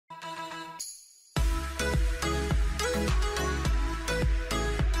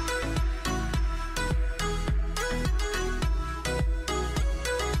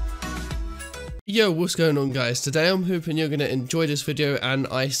Yo, what's going on guys? Today I'm hoping you're going to enjoy this video, and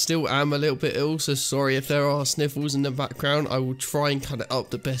I still am a little bit ill, so sorry if there are sniffles in the background. I will try and cut it up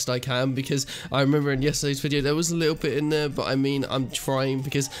the best I can, because I remember in yesterday's video there was a little bit in there, but I mean I'm trying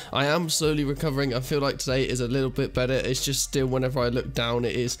because I am slowly recovering. I feel like today is a little bit better. It's just still whenever I look down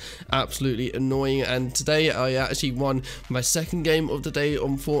it is absolutely annoying, and today I actually won my second game of the day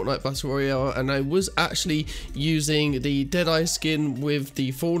on Fortnite Battle Royale, and I was actually using the Deadeye skin with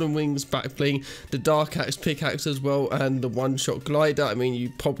the Fallen Wings back bling, the Dark Axe pickaxe as well, and the one-shot glider. I mean,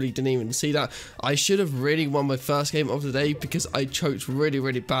 you probably didn't even see that. I should have really won my first game of the day because I choked really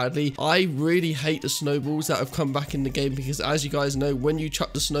badly. I really hate the snowballs that have come back in the game, because as you guys know, when you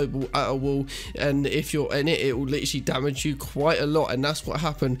chuck the snowball at a wall and if you're in it, it will literally damage you quite a lot, and that's what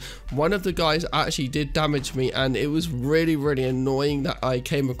happened. One of the guys actually did damage me, and it was really annoying that I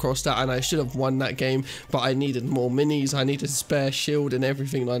came across that, and I should have won that game, but I needed more minis, I needed a spare shield and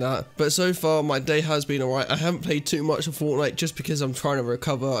everything like that. But so far my day has been alright. I haven't played too much of Fortnite just because I'm trying to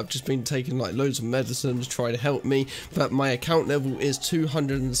recover. I've just been taking like loads of medicines trying to help me, but my account level is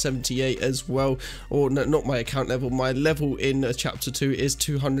 278 as well, or no, not my account level, my level in chapter 2 is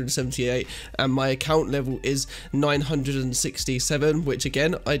 278, and my account level is 967, which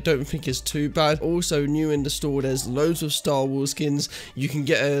again I don't think is too bad. Also new in the store, there's loads of Star Wars skins. You can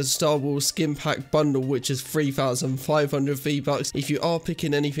get a Star Wars skin pack bundle which is 3,500 V-Bucks. If you are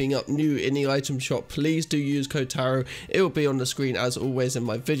picking anything up new in the item shop, please do use code Taro. It will be on the screen as always in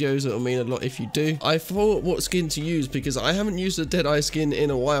my videos. It will mean a lot if you do. I thought what skin to use because I haven't used a Deadeye skin in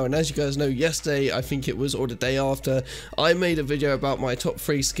a while, and as you guys know, yesterday I think it was, or the day after, I made a video about my top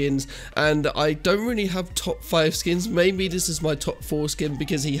 3 skins, and I don't really have top 5 skins. Maybe this is my top 4 skin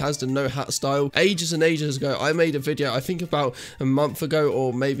because he has the no hat style. Ages and ages ago I made a video, I think about a month ago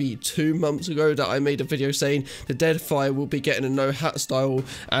or maybe 2 months ago, that I made a video saying the Deadfire will be getting a no hat style,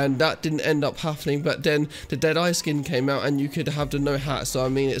 and that didn't end up happening. But then the Deadeye skin came out and you could have the no hat, so I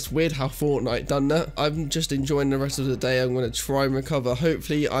mean it's weird how Fortnite done that. I'm just enjoying the rest of the day. I'm going to try and recover.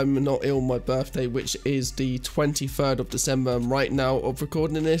 Hopefully I'm not ill on my birthday, which is the 23rd of December, and right now of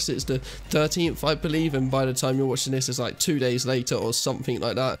recording this it's the 13th I believe, and by the time you're watching this it's like 2 days later or something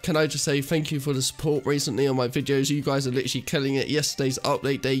like that. Can I just say thank you for the support recently on my videos. You guys are literally killing it. Yesterday's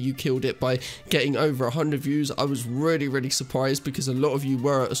update day you killed it by getting over 100 views. I was really surprised because a lot of you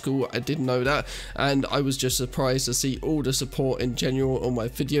were at school. I didn't know that, and I was just surprised to see all the support in general on my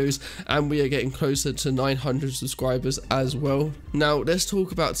videos, and we are getting closer to 900 subscribers as well. Now let's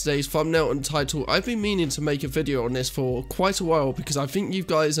talk about today's thumbnail and title. I've been meaning to make a video on this for quite a while because I think you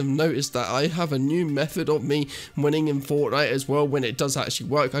guys have noticed that I have a new method of me winning in Fortnite as well, when it does actually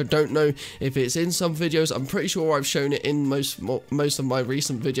work. I don't know if it's in some videos. I'm pretty sure I've shown it in most of my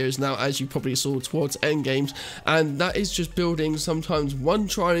recent videos now, as you probably saw towards end games, and that is just building sometimes one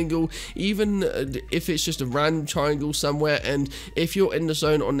triangle, even if it's just a random triangle somewhere, and if you're in the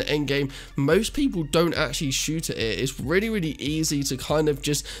zone on the end game, most people don't actually shoot at it. It's really easy to kind of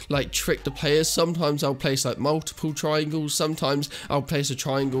just like trick the players. Sometimes I'll place like multiple triangles, sometimes I'll place a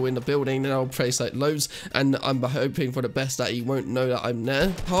triangle in the building, then I'll place like loads, and I'm hoping for the best that he won't know that I'm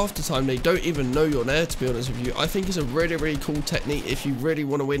there. Half the time they don't even know you're there, to be honest with you. I think it's a really cool technique if you really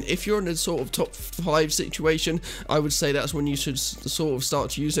want to win. If you're in a sort of top 5 situation, I would say that's when you should sort of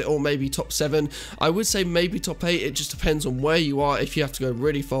start to use it, or maybe top 7. I would say maybe top 8. It just depends on where you are, if you have to go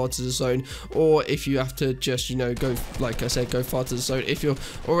really far to the zone, or if you have to just, you know, go, like I said, go far to the zone. If you're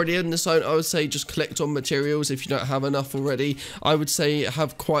already in the zone, I would say just collect on materials. If you don't have enough already, I would say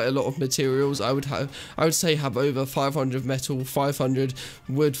have quite a lot of materials. I would say have over 500 metal, 500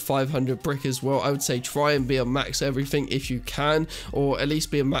 wood, 500 brick as well. I would say try and be a max everything if you can, or at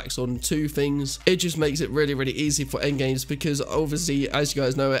least be a max on 2 things. It just makes it really easy for end games, because obviously as you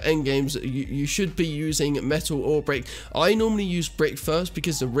guys know at end games you should be using metal or brick. I normally use brick first,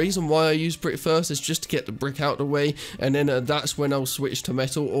 because the reason why I use brick first is just to get the brick out of the way, and then that's when I'll switch to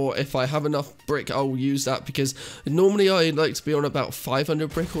metal, or if I have enough brick I'll use that, because normally I like to be on about 500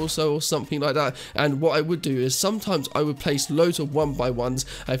 brick or so or something like that. And what I would do is sometimes I would place loads of 1x1s.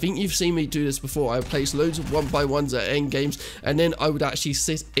 I think you've seen me do this before. I would place loads of 1x1s at end games, and then I would actually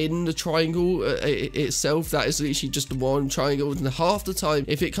sit in the triangle itself. That is literally just the one triangle, and half the time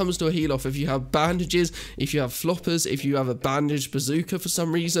if it comes to a heal off, if you have bandages, if you have floppers, if you have a bandage bazooka for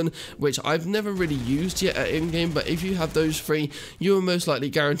some reason, which I've never really used yet at end game, but if you have those 3, you are most likely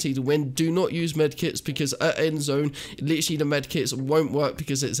guaranteed to win. Do not use medkits, because at end zone literally the medkits won't work,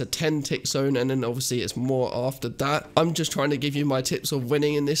 because it's a 10 tick zone, and then obviously it's more after that. I'm just trying to give you my tips of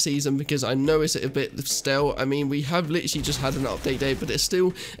winning in this season, because I know it's a bit stale. I mean, we have literally just had an update day, but it's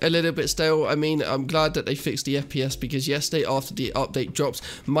still a little bit stale. I mean, I'm glad that they fixed the FPS, because yesterday after the update drops,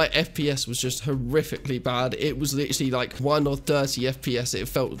 my FPS was just horrifically bad. It was literally like 1 or 30 FPS. It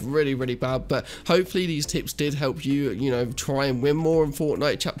felt really, really bad, but hopefully these tips did help you, you know, try and win more in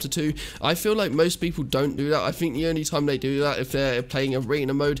Fortnite Chapter 2. I feel like most people don't do that. I think the only time they do that if they're playing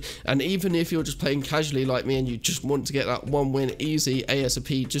arena mode, and even if you're just playing casually like me and you just want to get that one win easy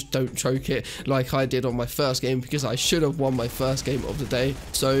ASAP, just don't choke it like I did on my first game, because I should have won my first game of the day.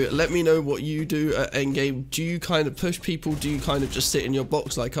 So let me know what you do at endgame. Do you kind of push people? Do you kind of just sit in your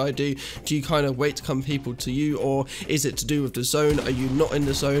box like I do? Do you kind of wait to come people to you, or is it to do with the zone? Are you not in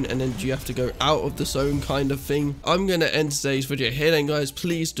the zone and then do you have to go out of the zone kind of thing? I'm going to end today's video here then, guys.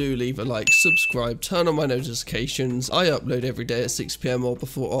 Please do leave a like, subscribe, turn on my notifications. I upload every day at 6 PM or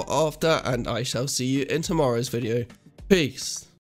before or after, and I shall see you in tomorrow's video. Peace.